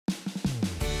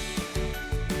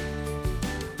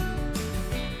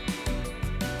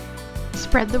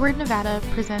Spread the Word Nevada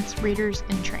presents Readers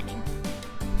in Training.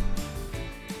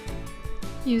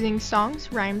 Using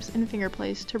songs, rhymes, and finger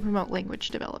plays to promote language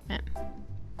development.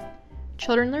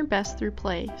 Children learn best through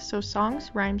play, so songs,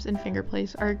 rhymes, and finger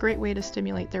plays are a great way to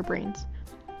stimulate their brains.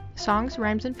 Songs,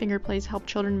 rhymes, and finger plays help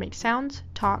children make sounds,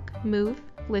 talk, move,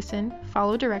 listen,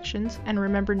 follow directions, and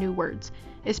remember new words,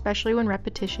 especially when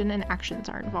repetition and actions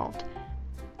are involved.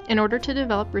 In order to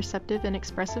develop receptive and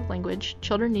expressive language,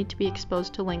 children need to be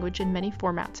exposed to language in many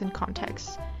formats and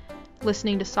contexts.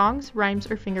 Listening to songs, rhymes,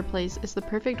 or finger plays is the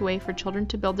perfect way for children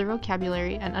to build their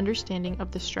vocabulary and understanding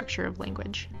of the structure of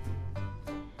language.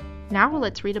 Now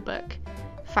let's read a book,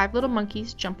 5 Little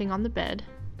Monkeys Jumping on the Bed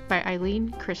by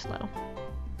Eileen, Christelow.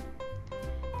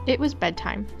 It was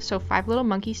bedtime, so 5 little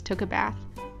monkeys took a bath.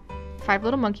 5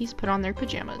 little monkeys put on their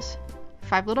pajamas.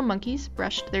 5 little monkeys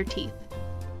brushed their teeth.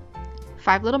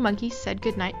 5 little monkeys said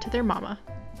goodnight to their mama.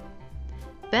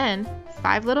 Then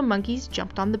 5 little monkeys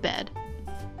jumped on the bed.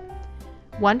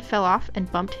 One fell off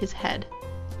and bumped his head.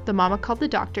 The mama called the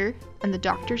doctor, and the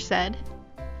doctor said,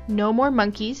 "No more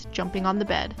monkeys jumping on the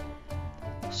bed."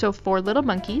 So 4 little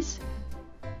monkeys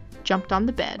jumped on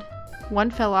the bed.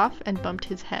 One fell off and bumped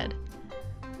his head.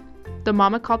 The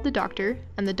mama called the doctor,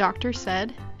 and the doctor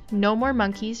said, "No more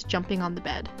monkeys jumping on the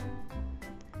bed."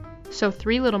 So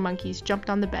 3 little monkeys jumped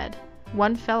on the bed.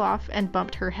 One fell off and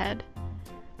bumped her head.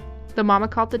 The mama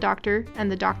called the doctor, and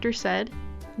the doctor said,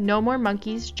 "No more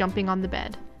monkeys jumping on the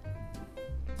bed."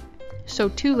 So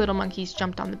 2 little monkeys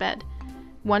jumped on the bed.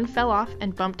 One fell off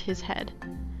and bumped his head.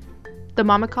 The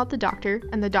mama called the doctor,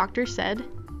 and the doctor said,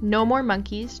 "No more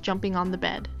monkeys jumping on the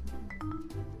bed."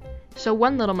 So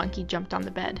 1 little monkey jumped on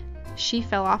the bed. She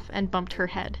fell off and bumped her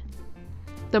head.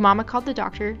 The mama called the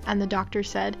doctor, and the doctor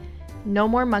said, "No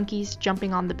more monkeys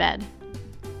jumping on the bed."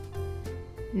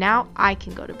 Now I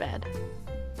can go to bed.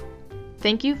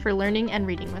 Thank you for learning and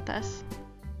reading with us.